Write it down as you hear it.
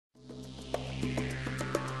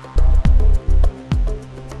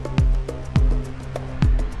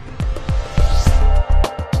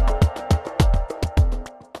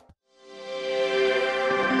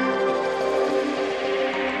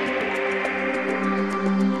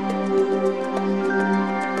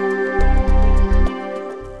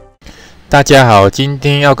大家好，今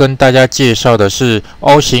天要跟大家介绍的是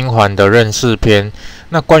O 型环的认识篇。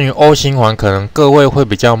那关于 O 型环，可能各位会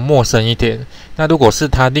比较陌生一点。那如果是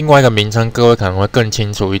它另外一个名称，各位可能会更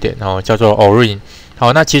清楚一点哦，叫做 O-ring。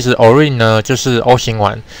好，那其实 O-ring 呢就是 O 型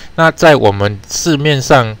环。那在我们市面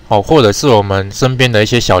上哦，或者是我们身边的一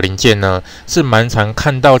些小零件呢，是蛮常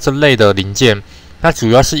看到这类的零件。它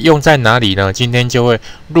主要是用在哪里呢？今天就会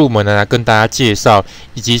入门的来跟大家介绍，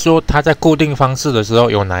以及说它在固定方式的时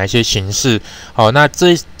候有哪一些形式。好，那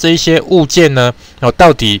这一些物件呢，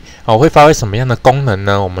到底会发挥什么样的功能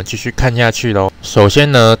呢？我们继续看下去咯。首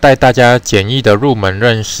先呢，带大家简易的入门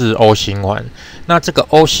认识 O 型环。那这个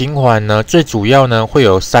O 型环呢，最主要呢会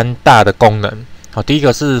有3大的功能。好，第一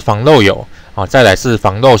个是防漏油，再来是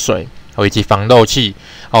防漏水，以及防漏气。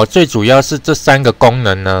最主要是这3个功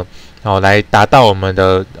能呢。来达到我们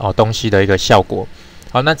的东西的一个效果。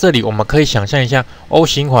好，那这里我们可以想象一下 O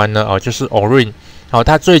型环呢，就是 O-ring。好，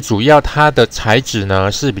它最主要它的材质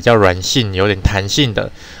呢是比较软性、有点弹性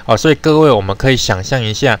的。所以各位我们可以想象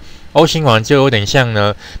一下 ，O 型环就有点像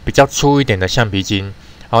呢比较粗一点的橡皮筋。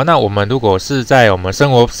好，那我们如果是在我们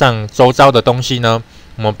生活上周遭的东西呢，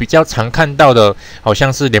我们比较常看到的，好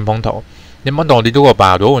像是莲蓬头。莲蓬头，你如果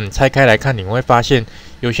把螺纹拆开来看，你会发现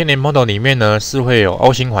有些莲蓬头里面呢是会有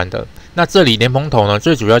O 型环的。那这里莲蓬头呢，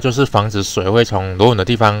最主要就是防止水会从螺纹的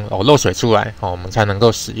地方漏水出来，我们才能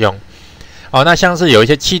够使用。那像是有一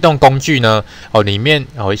些气动工具呢，里面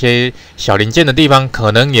一些小零件的地方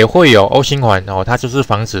可能也会有 O 型环，它就是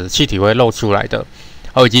防止气体会漏出来的。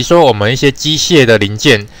以及说我们一些机械的零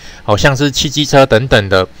件，像是汽机车等等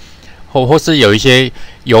的。或是有一些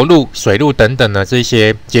油路、水路等等的这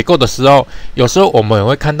些结构的时候，有时候我们也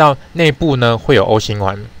会看到内部呢会有 O 型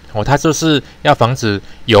环，它就是要防止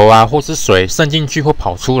油啊或是水渗进去或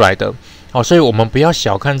跑出来的。所以我们不要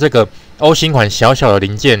小看这个 O 型环小小的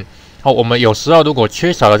零件。我们有时候如果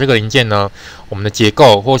缺少了这个零件呢，我们的结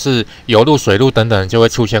构或是油路、水路等等就会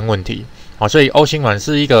出现问题。所以 O 型环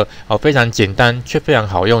是一个非常简单却非常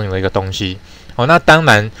好用的一个东西。那当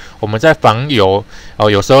然，我们在防油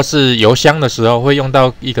有时候是油箱的时候会用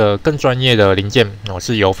到一个更专业的零件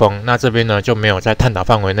是油封。那这边呢就没有在探讨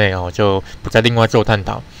范围内就不再另外做探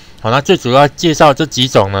讨。那最主要介绍这几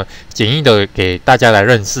种呢，简易的给大家来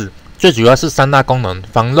认识。最主要是3大功能：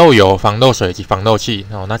防漏油、防漏水以及防漏气。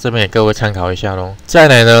那这边也各位参考一下咯。再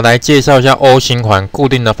来呢，来介绍一下 O 型环固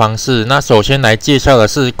定的方式。那首先来介绍的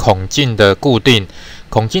是孔径的固定。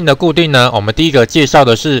孔径的固定呢，我们第一个介绍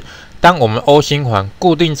的是，当我们 O 型环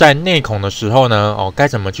固定在内孔的时候呢，该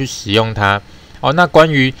怎么去使用它？那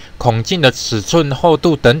关于孔径的尺寸、厚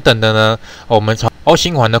度等等的呢，我们从 O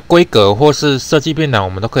型环的规格或是设计便栏，我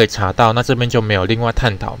们都可以查到。那这边就没有另外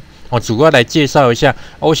探讨。主要来介绍一下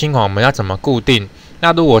O 型环我们要怎么固定。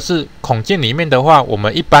那如果是孔径里面的话，我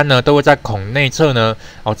们一般呢都会在孔内侧呢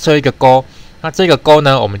测一个钩。那这个钩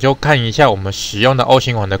呢，我们就看一下我们使用的 O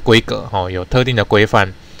型环的规格有特定的规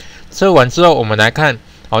范。测完之后，我们来看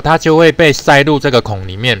它就会被塞入这个孔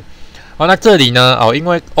里面。那这里呢因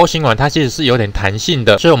为 O 型环它其实是有点弹性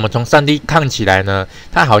的，所以我们从 3D 看起来呢，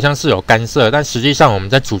它好像是有干涉，但实际上我们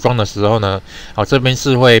在组装的时候呢，这边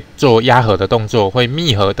是会做压合的动作，会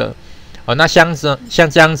密合的。那像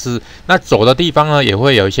这样子，那走的地方呢也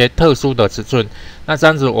会有一些特殊的尺寸。那这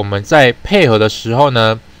样子我们在配合的时候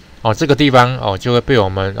呢，这个地方就会被我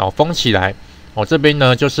们封起来。这边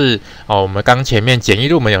呢就是我们刚前面简易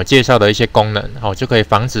入门有介绍的一些功能，就可以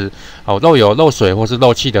防止漏油、漏水或是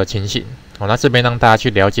漏气的情形。那这边让大家去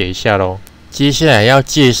了解一下咯。接下来要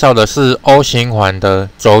介绍的是 O 型环的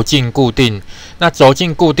轴径固定。那轴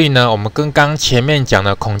径固定呢，我们跟刚前面讲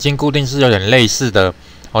的孔径固定是有点类似的。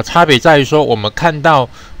差别在于说，我们看到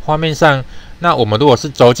画面上，那我们如果是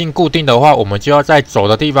轴径固定的话，我们就要在走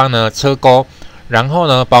的地方呢车钩，然后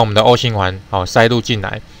呢把我们的 O 型环塞入进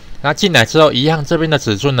来。那进来之后，一样这边的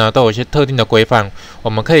尺寸呢都有一些特定的规范，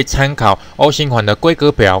我们可以参考 O 型环的规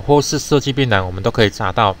格表或是设计便栏，我们都可以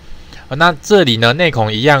查到。那这里呢内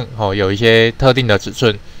孔一样有一些特定的尺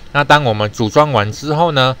寸。那当我们组装完之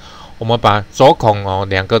后呢，我们把轴孔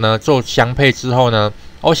2个呢做相配之后呢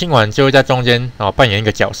，O 型环就会在中间扮演一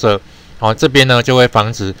个角色。这边呢就会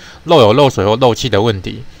防止漏油、漏水或漏气的问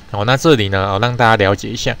题。那这里呢让大家了解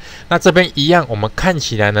一下。那这边一样，我们看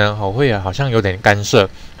起来呢会好像有点干涉。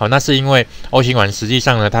那是因为 O 型环实际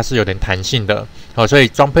上呢它是有点弹性的。所以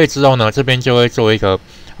装配之后呢，这边就会做一个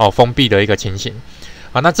封闭的一个情形。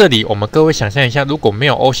那这里我们各位想象一下，如果没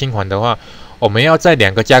有 O 型环的话，我们要在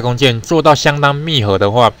2个加工件做到相当密合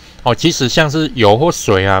的话，其实像是油或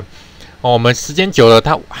水啊，我们时间久了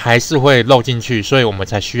它还是会漏进去，所以我们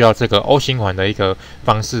才需要这个 O 型环的一个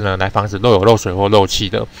方式呢，来防止漏油、漏水或漏气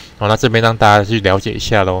的。那这边让大家去了解一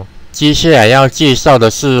下咯。接下来要介绍的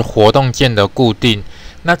是活动件的固定。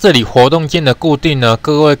那这里活动件的固定呢，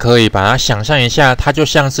各位可以把它想象一下，它就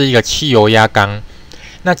像是一个汽油压缸。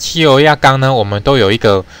那汽油压缸呢，我们都有一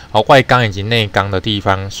个外缸以及内缸的地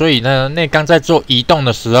方，所以呢，内缸在做移动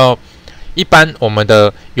的时候，一般我们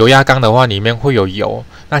的油压缸的话，里面会有油，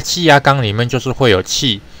那气压缸里面就是会有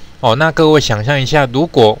气。那各位想象一下，如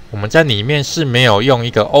果我们在里面是没有用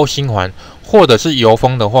一个 O 型环或者是油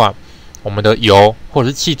封的话，我们的油或者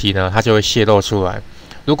是气体呢，它就会泄露出来。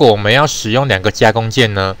如果我们要使用2个加工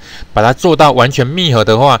件呢，把它做到完全密合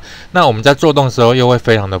的话，那我们在做动的时候又会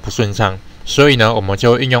非常的不顺畅。所以呢，我们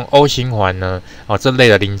就运用 O 型环呢，这类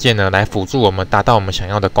的零件呢，来辅助我们达到我们想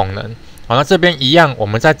要的功能。那这边一样，我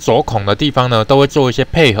们在走孔的地方呢，都会做一些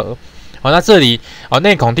配合。那这里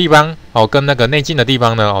内孔地方跟那个内径的地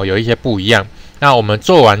方呢，有一些不一样。那我们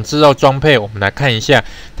做完之后装配，我们来看一下，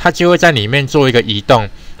它就会在里面做一个移动。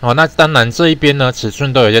那当然这一边呢，尺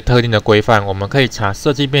寸都有一些特定的规范，我们可以查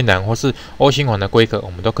设计便栏或是 O 型环的规格，我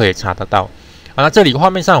们都可以查得到。那这里画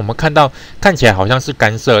面上我们看起来好像是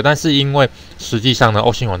干涉，但是因为实际上呢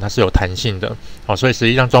O 型环它是有弹性的，所以实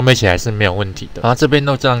际上装备起来是没有问题的。这边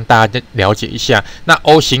都让大家了解一下。那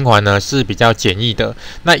O 型环呢是比较简易的，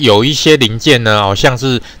那有一些零件呢，像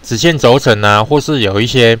是直线轴承啊，或是有一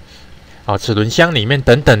些齿轮箱里面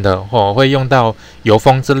等等的会用到油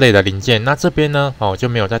封之类的零件，那这边呢就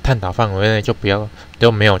没有在探讨范围内，就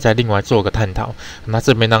没有再另外做个探讨。那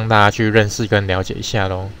这边让大家去认识跟了解一下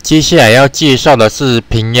咯。接下来要介绍的是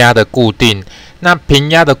平压的固定。那平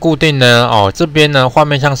压的固定呢这边呢画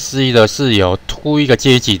面上示意的是有凸一个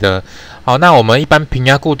阶级的。那我们一般平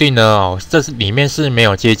压固定呢这里面是没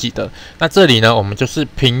有阶级的。那这里呢我们就是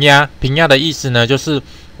平压的意思呢就是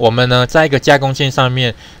我们呢在一个加工线上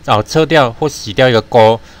面撤掉或洗掉一个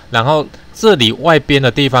钩，然后这里外边的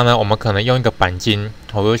地方呢，我们可能用一个钣金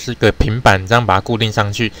或者是一个平板这样把它固定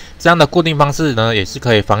上去。这样的固定方式呢，也是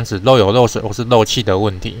可以防止漏油、漏水或是漏气的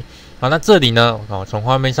问题。那这里呢从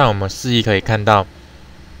画面上我们示意可以看到，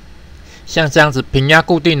像这样子平压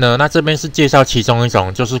固定呢，那这边是介绍其中一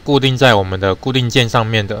种，就是固定在我们的固定件上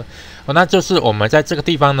面的。那就是我们在这个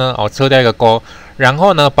地方呢撤掉一个钩，然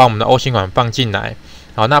后呢把我们的 O 型环放进来。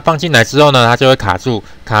那放进来之后呢，它就会卡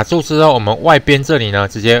住之后，我们外边这里呢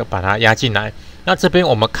直接把它压进来。那这边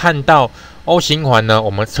我们看到 O 型环呢，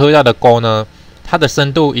我们车掉的钩呢，它的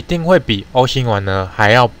深度一定会比 O 型环呢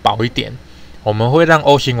还要薄一点。我们会让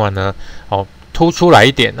O 型环呢凸出来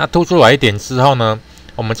一点。那凸出来一点之后呢，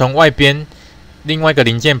我们从外边另外一个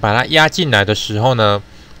零件把它压进来的时候呢，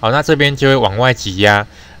那这边就会往外挤压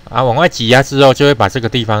往外挤压之后就会把这个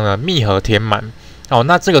地方呢密合填满。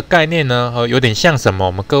那这个概念呢有点像什么？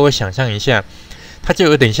我们各位想象一下，它就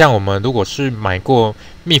有点像我们如果是买过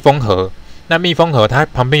密封盒，那密封盒它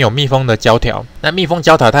旁边有密封的胶条，那密封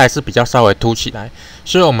胶条它还是比较稍微凸起来，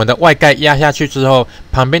所以我们的外盖压下去之后，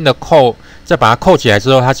旁边的扣再把它扣起来之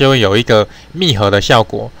后，它就会有一个密合的效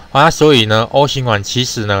果。所以呢 O 型环其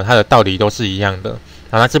实呢它的道理都是一样的。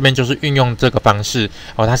那这边就是运用这个方式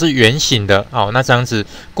它是圆形的那这样子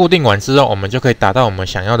固定完之后，我们就可以达到我们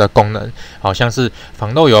想要的功能，像是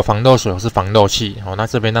防漏油、防漏水或是防漏气。那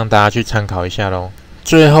这边让大家去参考一下咯。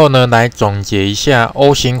最后呢，来总结一下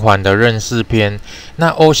O 型环的认识篇。那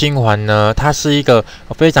O 型环呢，它是一个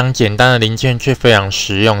非常简单的零件，却非常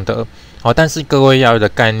实用的。但是各位要有的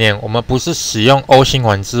概念，我们不是使用 O 型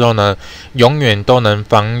环之后呢，永远都能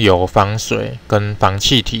防油、防水跟防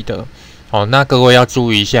气体的。那各位要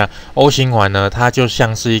注意一下 ，O 型环呢，它就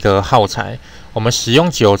像是一个耗材，我们使用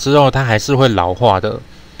久之后，它还是会老化的。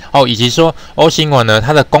以及说 O 型环呢，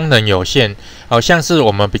它的功能有限，像是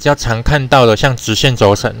我们比较常看到的，像直线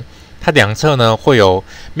轴承，它两侧呢会有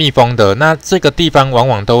密封的，那这个地方往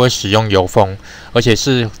往都会使用油封，而且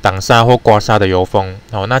是挡砂或刮砂的油封。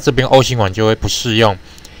那这边 O 型环就会不适用。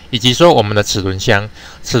以及说我们的齿轮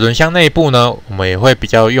箱内部呢，我们也会比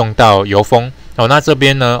较用到油封。那这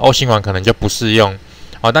边呢 O 型环可能就不适用。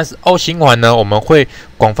但是 O 型环呢，我们会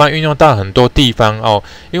广泛运用到很多地方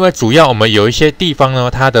因为主要我们有一些地方呢，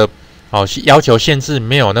它的要求限制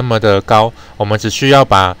没有那么的高，我们只需要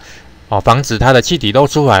把防止它的气体漏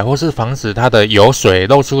出来，或是防止它的油水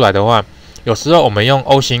漏出来的话，有时候我们用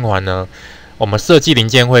O 型环呢，我们设计零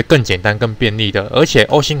件会更简单、更便利的，而且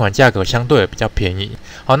O 型环价格相对也比较便宜。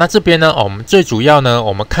那这边呢，我们最主要呢，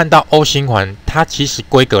我们看到 O 型环它其实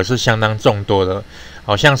规格是相当众多的，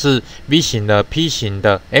好像是 V 型的、P 型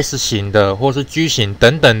的、S 型的，或是 G 型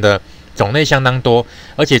等等的种类相当多，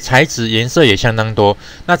而且材质、颜色也相当多。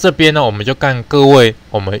那这边呢，我们就看各位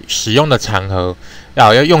我们使用的场合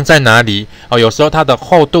要用在哪里有时候它的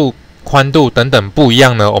厚度、宽度等等不一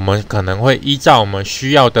样呢，我们可能会依照我们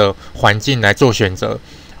需要的环境来做选择。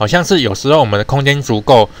好像是有时候我们的空间足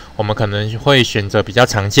够，我们可能会选择比较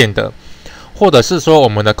常见的，或者是说我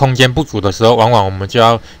们的空间不足的时候，往往我们就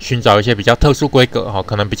要寻找一些比较特殊规格，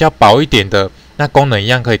可能比较薄一点的，那功能一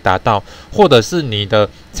样可以达到，或者是你的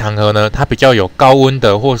场合呢，它比较有高温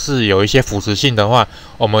的，或是有一些腐蚀性的话，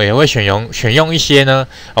我们也会选用一些呢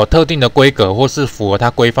特定的规格，或是符合它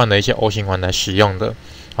规范的一些 O 型环来使用的。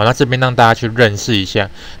好，那这边让大家去认识一下。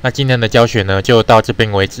那今天的教学呢，就到这边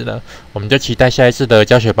为止了，我们就期待下一次的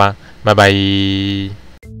教学吧，拜拜。